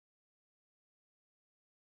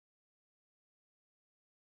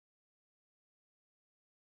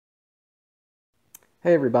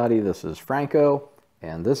Hey everybody, this is Franco,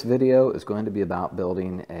 and this video is going to be about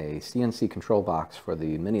building a CNC control box for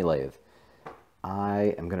the mini lathe.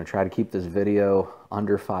 I am going to try to keep this video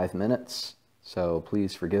under 5 minutes, so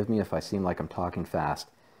please forgive me if I seem like I'm talking fast.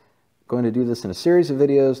 I'm going to do this in a series of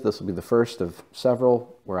videos. This will be the first of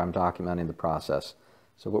several where I'm documenting the process.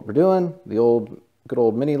 So what we're doing, the good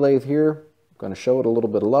old mini lathe here, I'm going to show it a little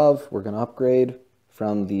bit of love. We're going to upgrade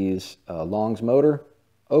from these Long's motor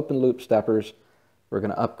open loop steppers. We're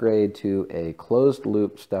going to upgrade to a closed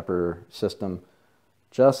loop stepper system,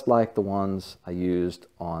 just like the ones I used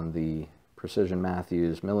on the Precision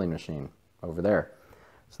Matthews milling machine over there.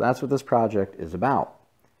 So that's what this project is about.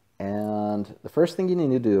 And the first thing you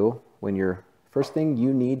need to do when you're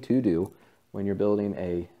building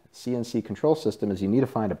a CNC control system is you need to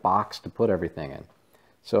find a box to put everything in.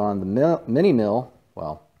 So on the mini mill,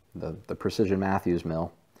 well, the Precision Matthews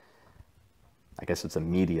mill, I guess it's a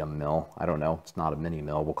medium mill. I don't know. It's not a mini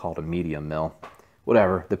mill. We'll call it a medium mill.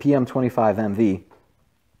 Whatever. The PM25MV,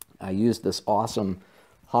 I used this awesome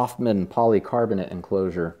Hoffman polycarbonate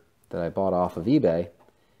enclosure that I bought off of eBay.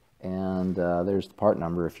 And there's the part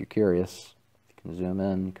number if you're curious. You can zoom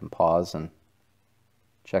in, you can pause and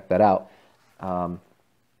check that out.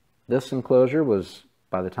 This enclosure was,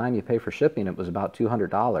 by the time you pay for shipping, it was about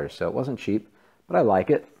 $200. So it wasn't cheap, but I like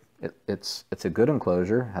it. It's a good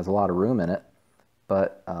enclosure, has a lot of room in it.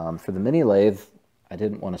 But for the mini lathe, I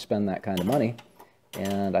didn't want to spend that kind of money.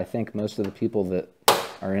 And I think most of the people that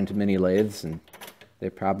are into mini lathes, and they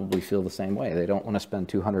probably feel the same way. They don't want to spend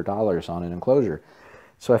 $200 on an enclosure.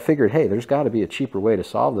 So I figured, hey, there's got to be a cheaper way to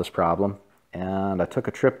solve this problem. And I took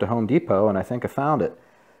a trip to Home Depot, and I think I found it.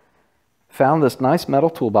 Found this nice metal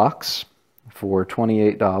toolbox for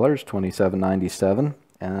 $28, $27.97.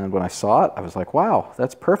 And when I saw it, I was like, wow,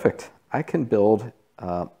 that's perfect. I can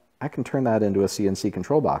turn that into a CNC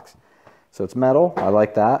control box. So it's metal, I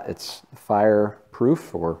like that. It's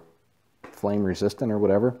fireproof or flame resistant or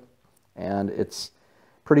whatever. And it's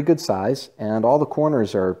pretty good size. And all the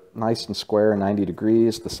corners are nice and square, 90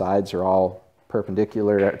 degrees. The sides are all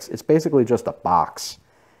perpendicular. It's basically just a box.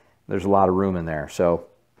 There's a lot of room in there. So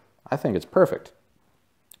I think it's perfect.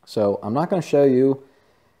 So I'm not going to show you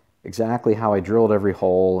exactly how I drilled every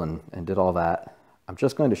hole and did all that. I'm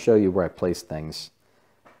just going to show you where I placed things.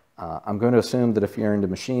 I'm going to assume that if you're into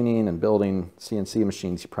machining and building CNC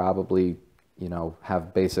machines, you probably,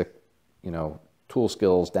 have basic, tool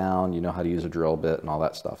skills down, you know how to use a drill bit and all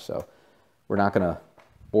that stuff. So we're not going to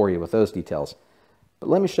bore you with those details. But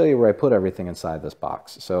let me show you where I put everything inside this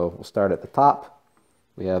box. So we'll start at the top.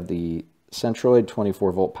 We have the Centroid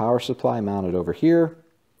 24-volt power supply mounted over here.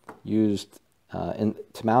 To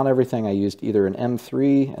mount everything, I used either an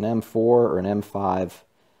M3, an M4, or an M5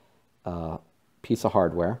 piece of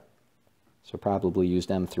hardware. So probably used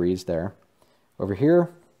M3s there. Over here,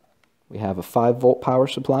 we have a 5-volt power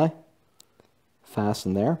supply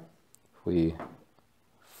fastened there. If we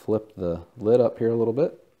flip the lid up here a little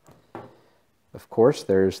bit, of course,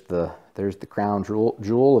 there's the crown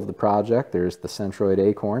jewel of the project. There's the Centroid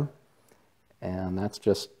Acorn, and that's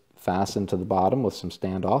just fastened to the bottom with some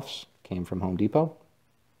standoffs. Came from Home Depot.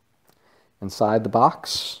 Inside the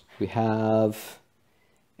box, we have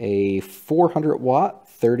a 400-watt,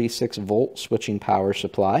 36-volt switching power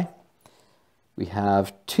supply. We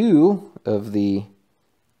have two of the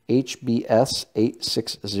HBS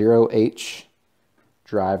 860H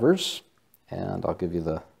drivers, and I'll give you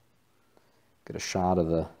get a shot of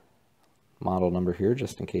the model number here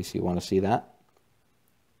just in case you want to see that.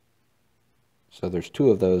 So there's two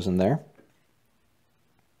of those in there.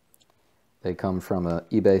 They come from an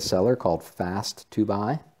eBay seller called Fast to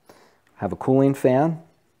Buy. Have a cooling fan.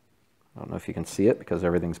 I don't know if you can see it because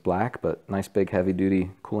everything's black, but nice big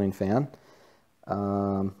heavy-duty cooling fan.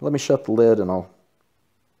 Let me shut the lid and I'll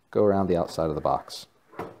go around the outside of the box.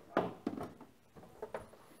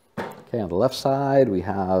 Okay, on the left side we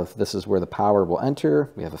have, this is where the power will enter.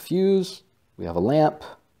 We have a fuse, we have a lamp,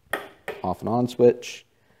 off and on switch,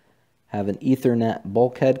 have an Ethernet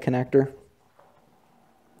bulkhead connector.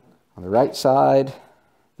 On the right side,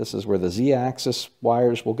 this is where the Z-axis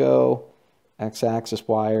wires will go. X-axis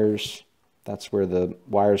wires, that's where the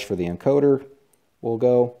wires for the encoder will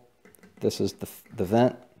go. This is the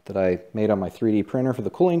vent that I made on my 3D printer for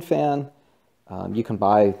the cooling fan. You can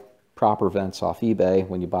buy proper vents off eBay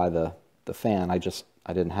when you buy the fan. I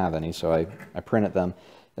didn't have any, so I printed them.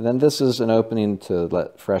 And then this is an opening to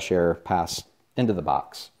let fresh air pass into the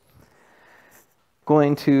box.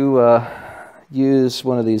 Going to use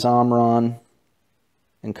one of these Omron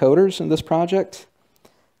encoders in this project.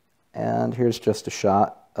 And here's just a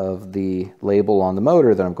shot of the label on the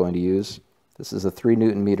motor that I'm going to use. This is a 3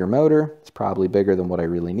 Newton meter motor. It's probably bigger than what I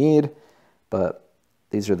really need, but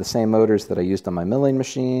these are the same motors that I used on my milling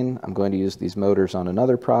machine. I'm going to use these motors on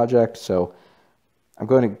another project, so I'm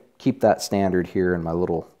going to keep that standard here in my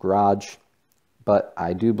little garage. But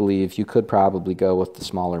I do believe you could probably go with the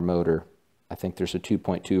smaller motor. I think there's a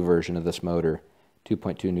 2.2 version of this motor,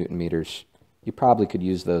 2.2 Newton meters. You probably could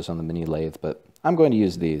use those on the mini lathe, but I'm going to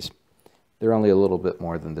use these. They're only a little bit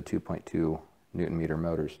more than the 2.2 Newton meter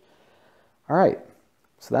motors. All right,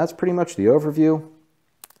 so that's pretty much the overview.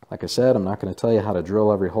 Like I said, I'm not going to tell you how to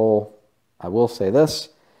drill every hole. I will say this,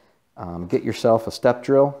 get yourself a step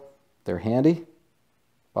drill. They're handy.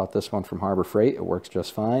 Bought this one from Harbor Freight. It works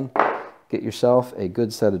just fine. Get yourself a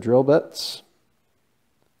good set of drill bits.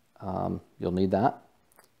 You'll need that.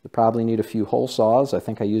 You'll probably need a few hole saws. I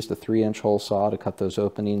think I used a 3-inch hole saw to cut those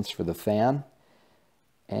openings for the fan.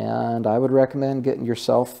 And I would recommend getting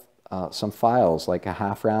yourself some files, like a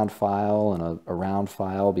half-round file and a round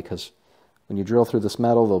file, because when you drill through this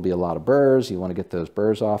metal, there'll be a lot of burrs. You want to get those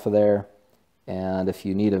burrs off of there. And if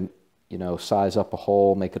you need to, size up a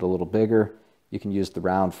hole, make it a little bigger, you can use the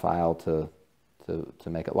round file to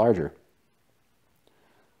make it larger.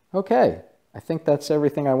 Okay, I think that's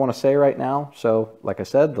everything I want to say right now. So, like I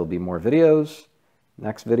said, there'll be more videos.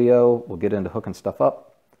 Next video, we'll get into hooking stuff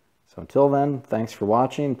up. So until then, thanks for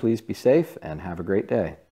watching. Please be safe and have a great day.